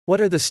What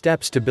are the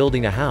steps to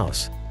building a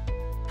house?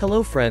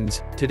 Hello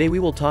friends, today we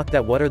will talk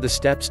that what are the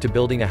steps to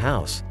building a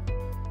house.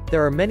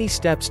 There are many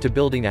steps to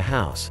building a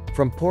house,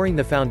 from pouring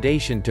the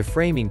foundation to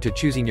framing to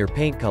choosing your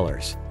paint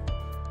colors.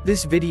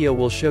 This video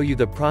will show you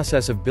the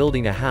process of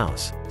building a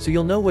house, so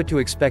you'll know what to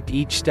expect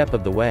each step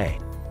of the way.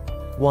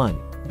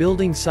 1.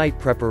 Building site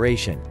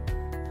preparation.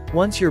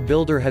 Once your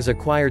builder has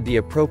acquired the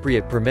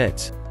appropriate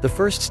permits, the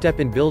first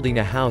step in building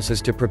a house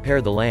is to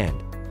prepare the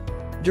land.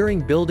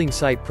 During building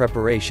site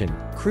preparation,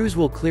 crews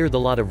will clear the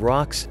lot of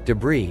rocks,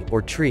 debris,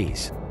 or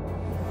trees.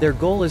 Their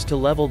goal is to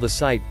level the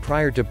site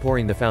prior to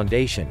pouring the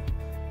foundation.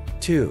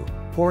 2.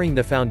 Pouring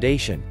the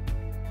foundation.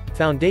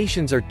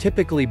 Foundations are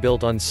typically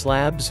built on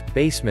slabs,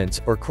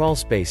 basements, or crawl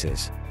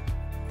spaces.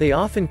 They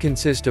often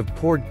consist of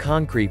poured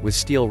concrete with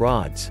steel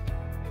rods.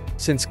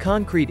 Since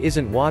concrete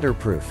isn't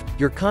waterproof,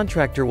 your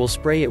contractor will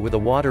spray it with a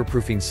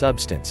waterproofing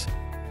substance.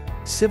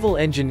 Civil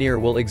engineer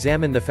will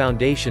examine the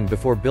foundation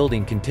before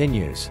building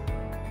continues.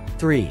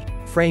 3.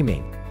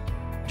 Framing.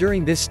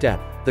 During this step,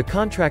 the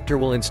contractor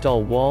will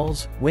install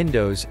walls,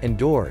 windows, and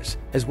doors,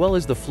 as well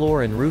as the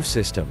floor and roof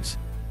systems.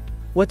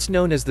 What's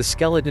known as the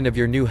skeleton of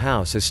your new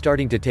house is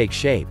starting to take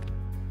shape.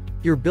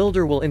 Your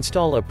builder will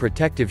install a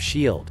protective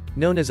shield,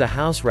 known as a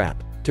house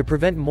wrap, to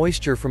prevent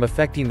moisture from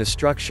affecting the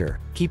structure,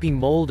 keeping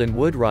mold and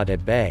wood rot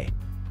at bay.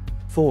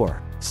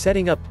 4.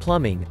 Setting up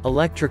plumbing,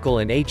 electrical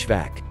and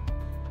HVAC.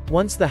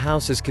 Once the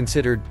house is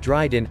considered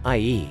dried in,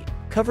 i.e.,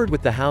 covered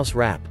with the house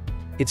wrap,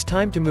 it's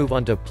time to move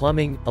on to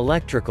plumbing,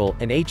 electrical,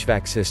 and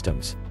HVAC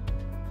systems.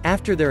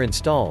 After they're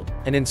installed,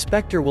 an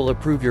inspector will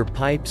approve your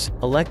pipes,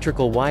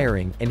 electrical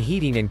wiring, and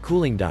heating and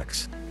cooling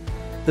ducts.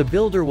 The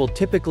builder will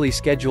typically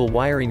schedule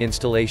wiring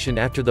installation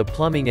after the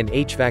plumbing and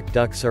HVAC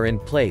ducts are in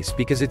place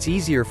because it's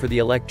easier for the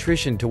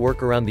electrician to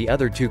work around the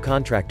other two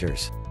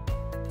contractors.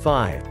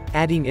 5.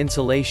 Adding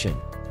insulation.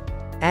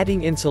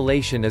 Adding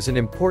insulation is an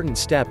important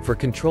step for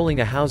controlling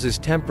a house's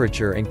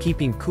temperature and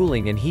keeping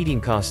cooling and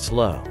heating costs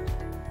low.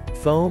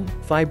 Foam,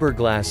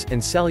 fiberglass,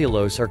 and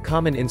cellulose are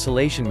common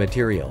insulation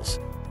materials.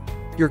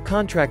 Your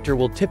contractor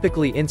will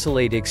typically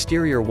insulate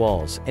exterior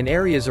walls and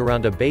areas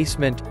around a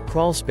basement,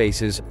 crawl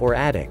spaces, or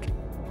attic.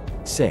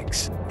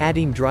 6.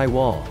 Adding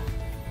drywall.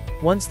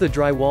 Once the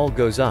drywall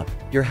goes up,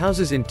 your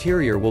house's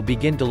interior will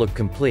begin to look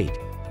complete.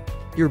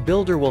 Your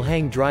builder will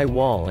hang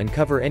drywall and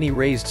cover any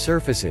raised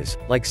surfaces,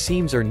 like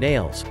seams or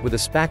nails, with a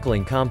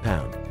spackling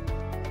compound.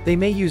 They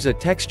may use a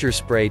texture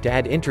spray to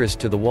add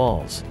interest to the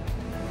walls.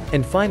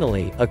 And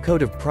finally, a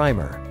coat of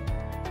primer.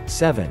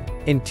 7.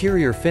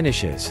 Interior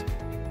finishes.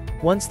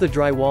 Once the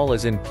drywall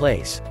is in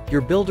place,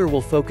 your builder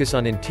will focus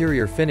on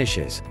interior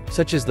finishes,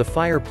 such as the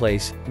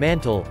fireplace,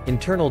 mantle,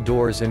 internal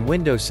doors and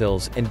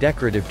windowsills, and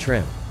decorative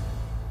trim.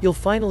 You'll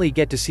finally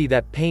get to see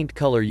that paint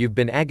color you've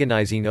been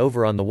agonizing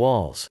over on the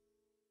walls.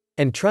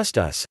 And trust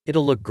us,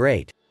 it'll look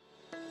great.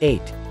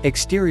 8.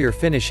 Exterior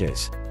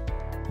finishes.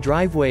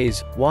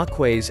 Driveways,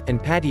 walkways,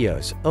 and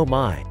patios, oh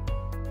my.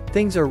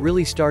 Things are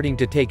really starting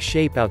to take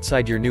shape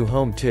outside your new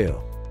home too.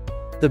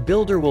 The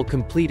builder will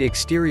complete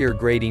exterior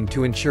grading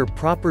to ensure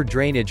proper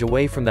drainage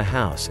away from the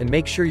house and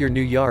make sure your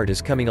new yard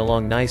is coming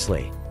along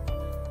nicely.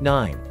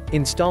 9.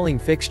 Installing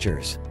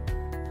fixtures.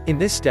 In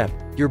this step,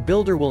 your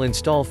builder will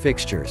install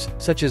fixtures,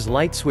 such as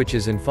light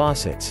switches and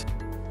faucets.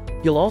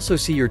 You'll also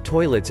see your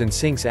toilets and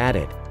sinks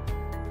added.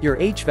 Your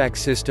HVAC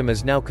system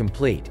is now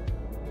complete.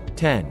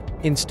 10.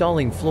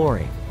 Installing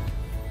flooring.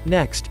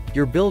 Next,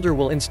 your builder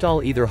will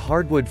install either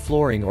hardwood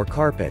flooring or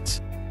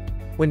carpets.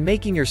 When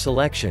making your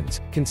selections,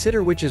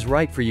 consider which is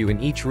right for you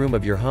in each room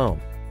of your home.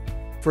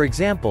 For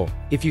example,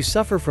 if you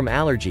suffer from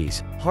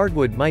allergies,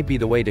 hardwood might be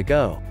the way to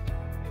go.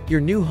 Your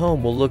new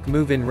home will look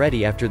move-in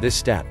ready after this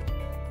step.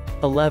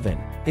 11.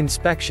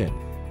 Inspection.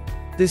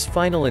 This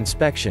final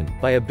inspection,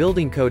 by a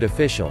building code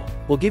official,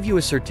 will give you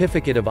a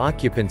certificate of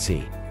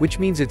occupancy, which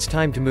means it's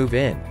time to move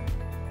in.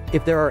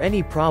 If there are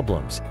any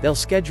problems, they'll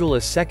schedule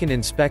a second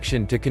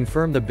inspection to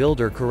confirm the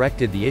builder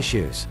corrected the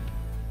issues.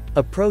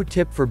 A pro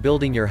tip for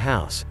building your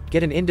house: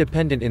 get an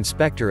independent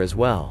inspector as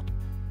well.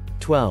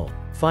 12.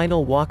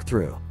 Final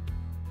walkthrough.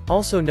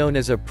 Also known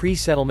as a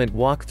pre-settlement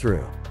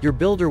walkthrough, your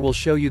builder will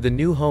show you the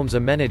new home's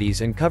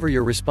amenities and cover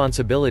your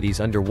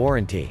responsibilities under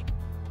warranty.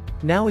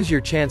 Now is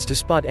your chance to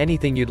spot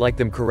anything you'd like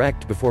them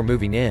correct before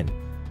moving in.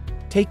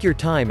 Take your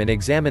time and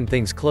examine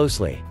things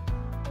closely.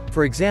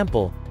 For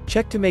example,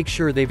 check to make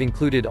sure they've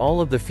included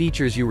all of the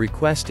features you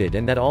requested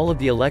and that all of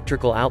the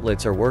electrical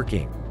outlets are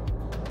working.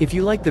 If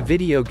you like the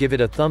video, give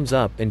it a thumbs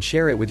up and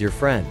share it with your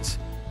friends.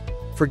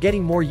 For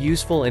getting more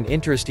useful and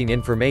interesting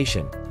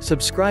information,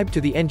 subscribe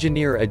to the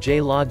Engineer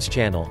Ajay Lod's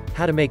channel,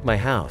 How to Make My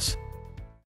House.